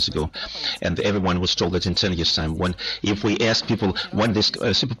 10 years ago, and everyone was told that in 10 years' time. If we ask people when this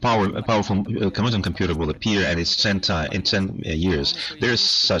powerful quantum computer will appear, and it's in 10 years, there is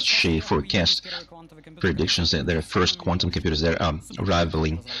such a forecast. Predictions that their first quantum computers that are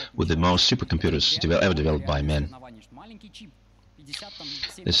rivaling with the most supercomputers ever developed by men.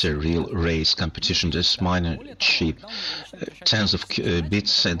 It's a real race competition. This minor chip, tens of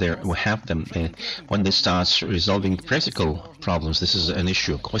bits there, we have them. When they start resolving practical problems, this is an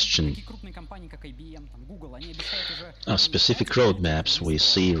issue, a question. Specific roadmaps, we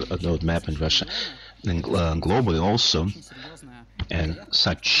see a roadmap in Russia and globally also. And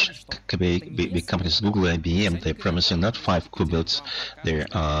such big companies, Google, IBM, they're promising not 5 qubits, they're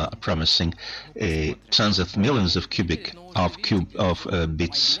promising tons of millions of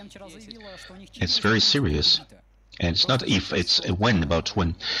bits. It's very serious. And it's not if, it's when, about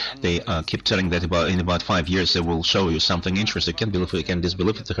when. They keep telling that in about 5 years they will show you something interesting. You can't believe it, you can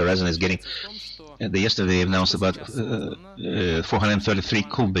disbelieve it. The horizon is getting. Yesterday they announced about 433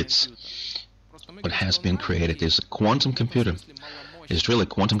 qubits. What has been created is a quantum computer. Is it really a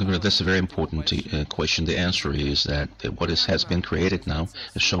quantum computer? That's a very important question. The answer is that what has been created now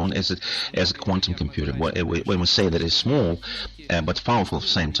is shown as a quantum computer. When we say that it's small but powerful at the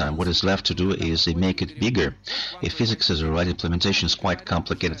same time, what is left to do is make it bigger. If physics is the right implementation, is quite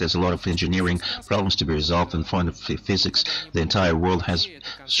complicated. There's a lot of engineering problems to be resolved in front of physics. The entire world has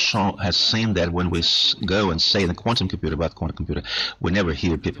seen that when we go and say the quantum computer about quantum computer, we never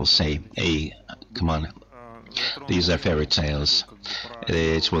hear people say, "Hey, come on. These are fairy tales.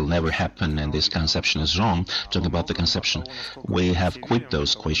 It will never happen, and this conception is wrong." Talking about the conception, we have quit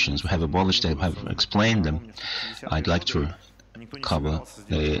those questions. We have abolished them, have explained them. I'd like to cover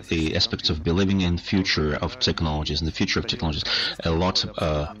the aspects of believing in future of technologies. In the future of technologies, a lot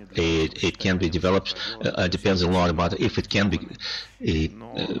it can be developed. Depends a lot about if it can be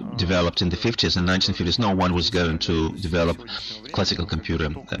developed in the 50s and 1950s. No one was going to develop classical computer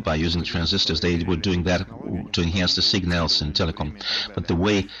by using transistors. They were doing that to enhance the signals in telecom. But the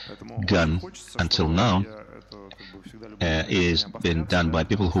way gone until now is been done by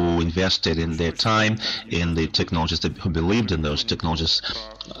people who invested in their time in the technologies, who believed in those technologies.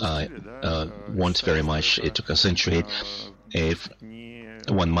 Want very much to concentrate. If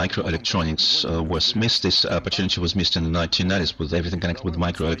when microelectronics was missed, this opportunity was missed in the 1990s with everything connected with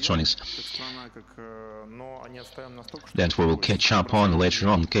microelectronics. That we will catch up on later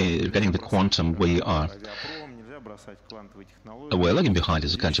on. Regarding the quantum, we're lagging behind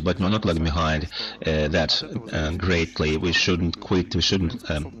as a country, but we're not lagging behind that greatly. We shouldn't quit. We shouldn't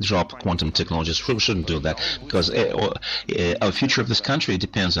drop quantum technologies. We shouldn't do that, because our future of this country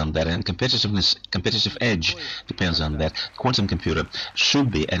depends on that, and competitive edge depends on that. Quantum computer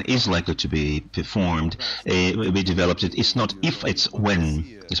should be and is likely to be performed, be developed. It's not if, it's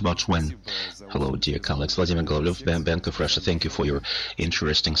when. It's about when. Hello, dear colleagues. Vladimir Golovlev, Bank of Russia. Thank you for your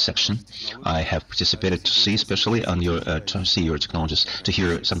interesting section. I have participated to see, especially on your to see your technologies, to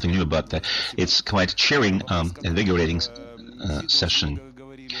hear something new about that. It's quite cheering, invigorating session.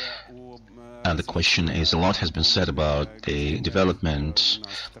 And the question is, a lot has been said about the development,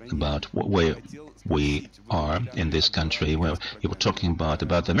 about where we are in this country. Well, you were talking about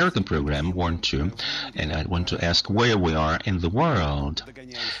the American program, weren't you? And I want to ask where we are in the world.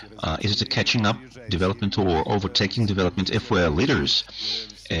 Is it a catching up development or overtaking development if we're leaders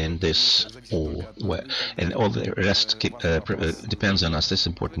in this, and all the rest depends on us? This is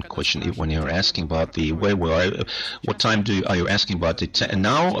an important question. When you're asking about the where we are, what time are you asking about the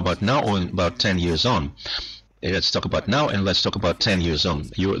now, or about 10 years on? Let's talk about now, and let's talk about 10 years on.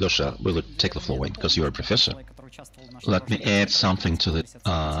 You, Dosha, will take the floor because you're a professor. Let me add something to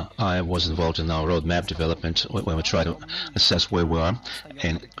that. I was involved in our roadmap development when we try to assess where we are,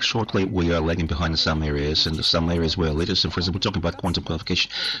 and shortly we are lagging behind in some areas, and some areas we are leaders. And for example, talking about quantum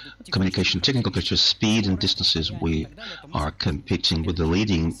communication, technical pictures, speed and distances, we are competing with the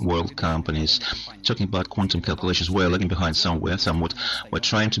leading world companies. Talking about quantum calculations, we are lagging behind somewhat. We're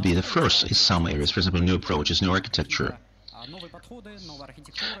trying to be the first in some areas. For example, new approaches, new architecture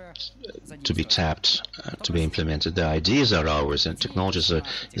to be tapped, to be implemented. The ideas are ours, and technologies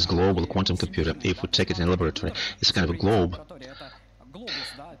is global. Quantum computer, if we take it in a laboratory, it's kind of a globe.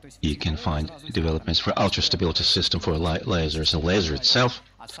 You can find developments for ultra-stability system for lasers. And laser itself,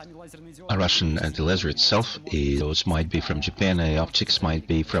 a Russian laser itself, those might be from Japan, optics might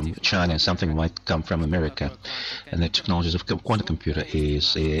be from China, and something might come from America. And the technologies of quantum computer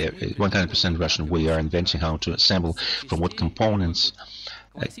is 100% Russian. We are inventing how to assemble from what components.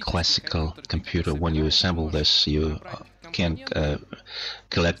 A classical computer, when you assemble this, you can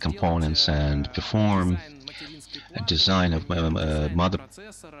collect components and perform a design of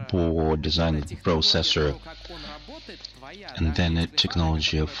motherboard, design of the processor, and then the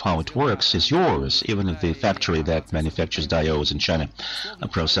technology of how it works is yours. Even if the factory that manufactures diodes in China, a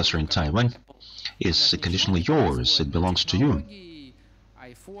processor in Taiwan, is conditionally yours. It belongs to you.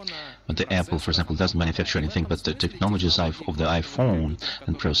 But the Apple, for example, doesn't manufacture anything, but the technologies of the iPhone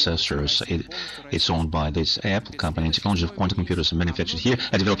and processors, it's owned by this Apple company. And technology of quantum computers are manufactured here,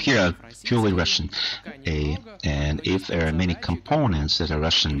 developed here, are purely Russian. And if there are many components that are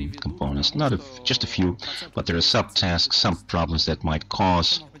Russian components, not just a few, but there are subtasks, some problems that might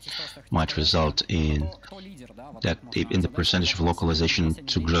result in the percentage of localization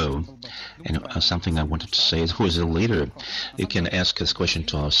to grow. And something I wanted to say is, who is the leader? You can ask this question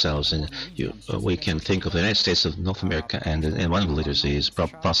to ourselves, and we can think of the United States of North America, and one of the leaders is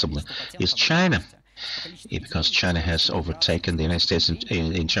possibly China. Because China has overtaken the United States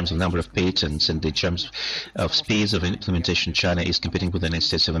in terms of number of patents, and in terms of speeds of implementation, China is competing with the United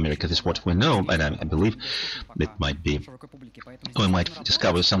States of America. This is what we know, and I believe it might be. We might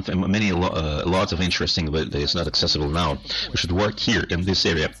discover something, lots of interesting, but it's not accessible now. We should work here in this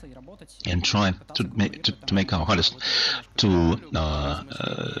area and try to make our hardest to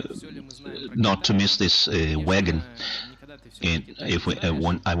not to miss this wagon. And if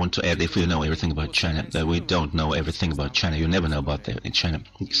I want to add, if we know everything about China, that we don't know everything about China. You never know about China.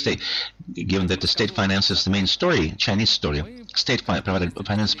 Given that the state finances the main story, Chinese story,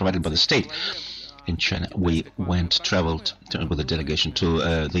 finance provided by the state. In China, we traveled with a delegation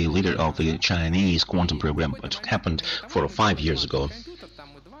to the leader of the Chinese quantum program, which happened 4 or 5 years ago.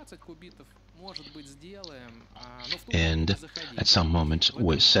 And at some moment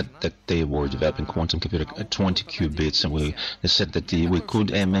we said that they were developing quantum computer at 20 qubits, and they said that we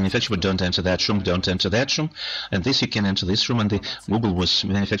could manufacture, but don't enter that room, and this you can enter this room. And Google was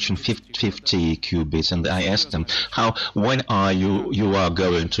manufacturing 50 qubits, and I asked them, when are you are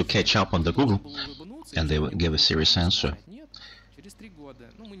going to catch up on the Google? And they gave a serious answer.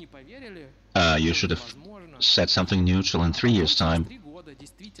 You should have said something neutral in 3 years' time.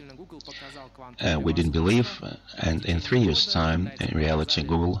 We didn't believe, and in 3 years' time, in reality,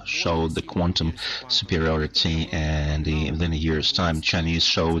 Google showed the quantum superiority, and within a year's time, Chinese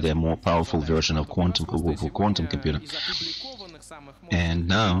showed a more powerful version of Google quantum computer. And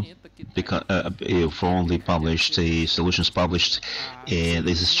now, because for all the solutions published,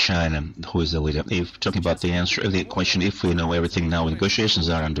 this is China who is the leader. If talking about the question, if we know everything now, negotiations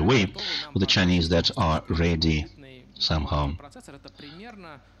are underway with the Chinese that are ready somehow.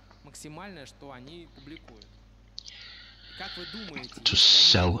 To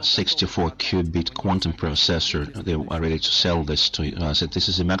sell 64 qubit quantum processor, they are ready to sell this to you. I said this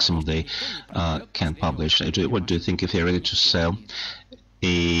is the maximum they can publish. What do you think, if they're ready to sell?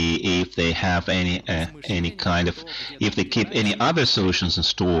 If they have any kind of, if they keep any other solutions in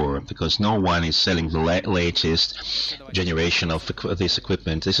store, because no one is selling the latest generation of this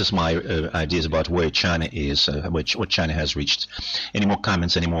equipment. This is my ideas about where China is, what China has reached. Any more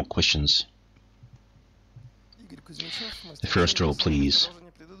comments? Any more questions? The first row, please.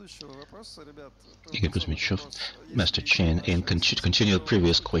 Igor Kuzmichov, Master Chen, and continue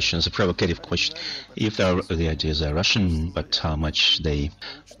previous questions, a provocative question. If the ideas are Russian, but how much they're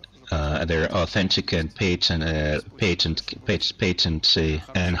authentic and patent,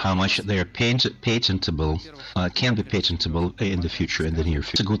 and how much they're patentable, can be patentable in the future, in the near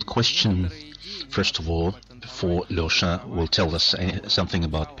future. It's a good question. First of all, before Lyosha will tell us something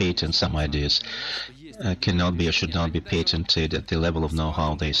about patents, some ideas cannot be or should not be patented at the level of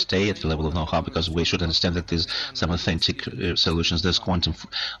know-how. They stay at the level of know-how because we should understand that there's some authentic solutions. There's quantum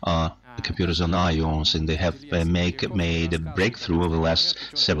computers on ions, and they have made a breakthrough over the last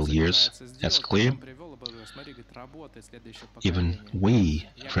several years. That's clear. Even we,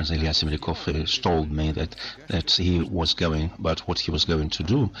 friends, Alexey told me that he was going about what he was going to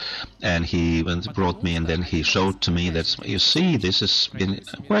do, and he brought me, and then he showed to me that, you see, this has been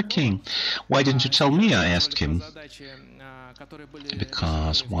working. Why didn't you tell me? I asked him.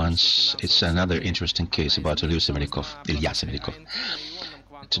 Because once, it's another interesting case about Ilya Semeryakov.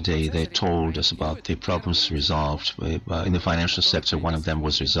 Today they told us about the problems resolved in the financial sector. One of them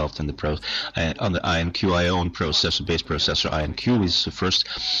was resolved in the on the IonQ ion processor, base processor. IonQ is the first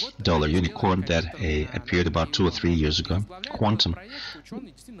dollar unicorn that appeared about 2 or 3 years ago. Quantum,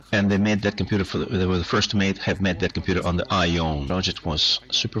 and they made that computer. They were the first to have made that computer on the ion. The project was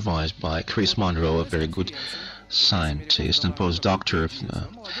supervised by Chris Monroe, a very good scientist and postdoctor,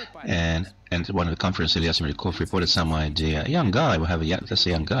 and one of the conferences, Ilya Semeryakov reported some idea. A young guy, that's a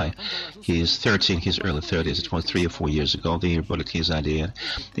young guy. He's 30, in his early 30s. It was 3 or 4 years ago. They reported his idea.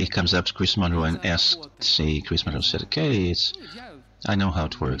 He comes up to Chris Monroe and asks, Chris Monroe said, okay, I know how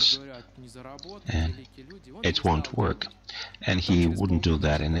it works, and it won't work. And he wouldn't do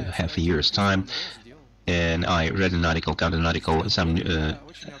that in half a year's time. And I read an article, some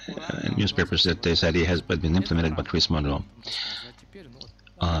newspapers that this idea has been implemented by Chris Monroe.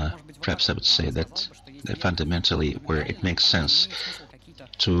 Perhaps I would say that fundamentally, where it makes sense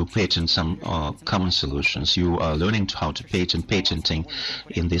to patent some common solutions, you are learning how to patenting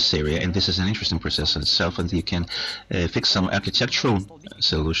in this area, and this is an interesting process in itself, and you can fix some architectural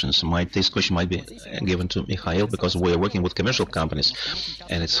solutions. This question might be given to Mikhail, because we are working with commercial companies,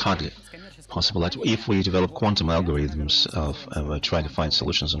 and it's hardly possible that if we develop quantum algorithms trying to find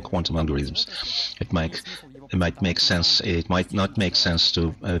solutions on quantum algorithms, it might make sense. It might not make sense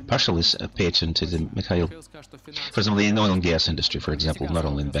to partially patent it in Mikhail. For example, in the oil and gas industry, for example, not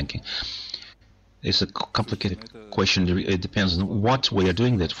only in banking. It's a complicated question. It depends on what we are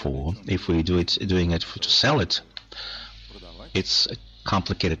doing that for. If we doing it to sell it, it's a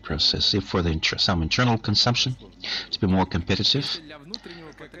complicated process. If for some internal consumption, to be more competitive.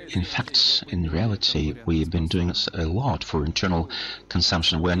 In fact, in reality, we've been doing a lot for internal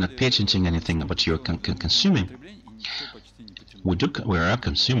consumption. We're not patenting anything, but you're consuming. We are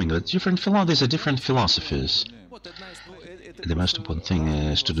consuming. These are different philosophies. The most important thing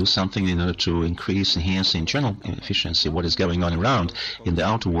is to do something in order to enhance internal efficiency. What is going on around in the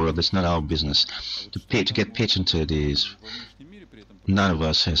outer world, that's not our business. To get patented is... None of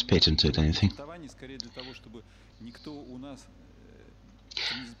us has patented anything.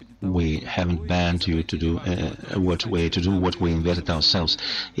 We haven't banned you to do what we invented ourselves.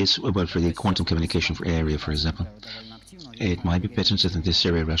 It's about the quantum communication area, for example. It might be patented in this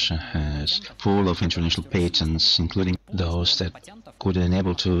area. Russia has full of international patents, including those that could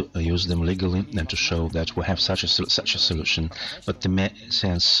enable to use them legally and to show that we have such a solution. But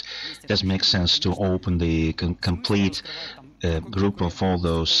it doesn't make sense to open the complete group of all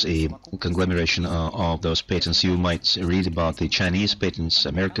those conglomeration of those patents. You might read about the Chinese patents,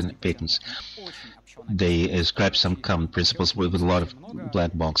 American patents. They ascribe some common principles with a lot of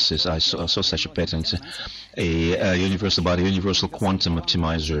black boxes. I saw such a patent, a universal quantum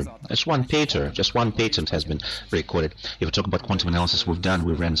optimizer. Just one patent has been recorded. If we talk about quantum analysis, we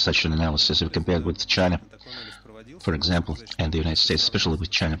ran such an analysis. If we compared with China, for example, and the United States, especially with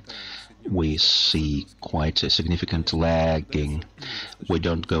China, we see quite a significant lagging. We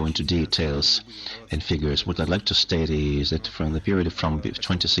don't go into details and figures. What I'd like to state is that from the period from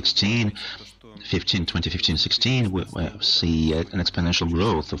 2016, 2015-16, we see an exponential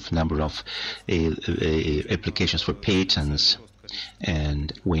growth of number of applications for patents.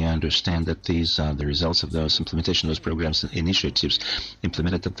 And we understand that these are the results of those implementation, those programs and initiatives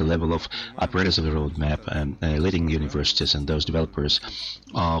implemented at the level of operators of the roadmap and leading universities and those developers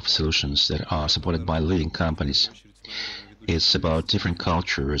of solutions that are supported by leading companies. It's about different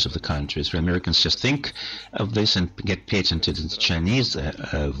cultures of the countries. The Americans just think of this and get patented, and the Chinese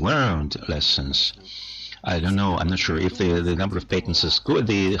have learned lessons I don't know. I'm not sure if the number of patents is good.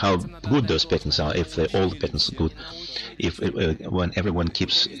 How good those patents are. If all the patents are good. If when everyone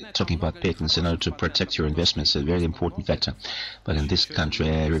keeps talking about patents in order to protect your investments, a very important factor. But in this country,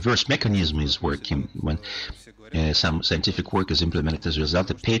 a reverse mechanism is working. When some scientific work is implemented as a result,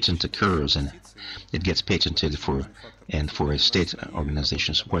 the patent occurs and it gets patented for state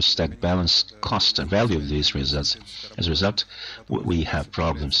organizations. What's that balance cost and value of these results? As a result, we have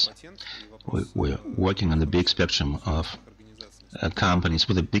problems. We're working on the big spectrum of companies,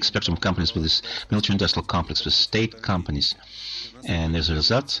 with a big spectrum of companies, with this military-industrial complex, with state companies. And as a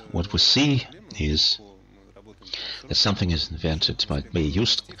result, what we see is that something is invented, might be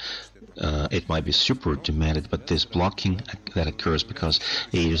used, it might be super demanded, but this blocking that occurs because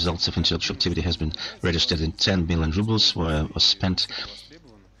the results of intellectual activity has been registered in 10 billion rubles was spent,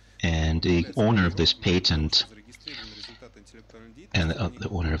 and the owner of this patent and the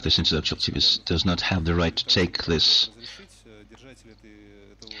owner of this intellectual activity does not have the right to take this.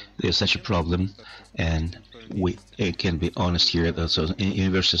 There's such a problem, and we can be honest here. So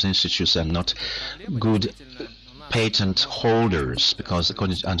universities and institutes are not good patent holders, because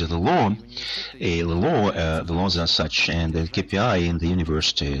according to under the law, the laws are such, and the KPI in the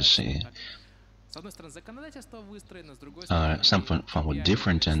universities are somewhat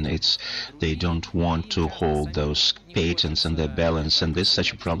different, and they don't want to hold those patents in their balance, and there's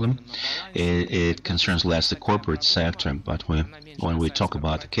such a problem. It concerns less the corporate sector, but when we talk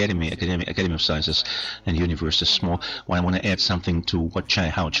about Academy of Sciences and universities, small. Well, I want to add something to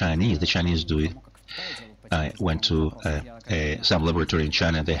how the Chinese do it. I went to some laboratory in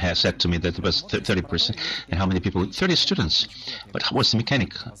China. They had said to me that it was 30%, and how many people? 30 students. But what's the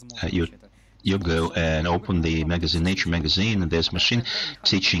mechanic? You go and open the magazine, Nature magazine, and there's machine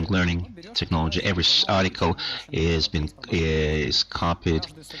teaching, learning technology. Every article is copied,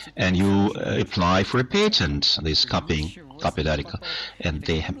 and you apply for a patent. This copied article, and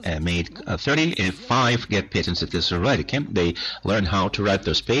they made 35 get patents. It is alright. Okay? They learn how to write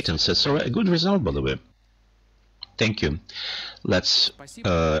those patents. It's a good result, by the way. Thank you. Let's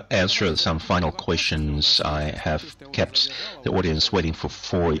answer some final questions. I have kept the audience waiting for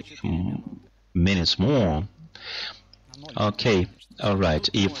 4 minutes more. Okay, all right.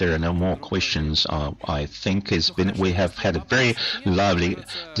 If there are no more questions, I think we have had a very lively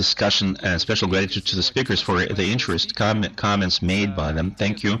discussion, and special gratitude to the speakers for the interest, comments made by them.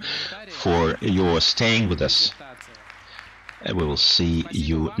 Thank you for your staying with us. We will see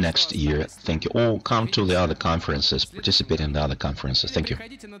you next year. Thank you all. Come to the other conferences, participate in the other conferences. Thank you.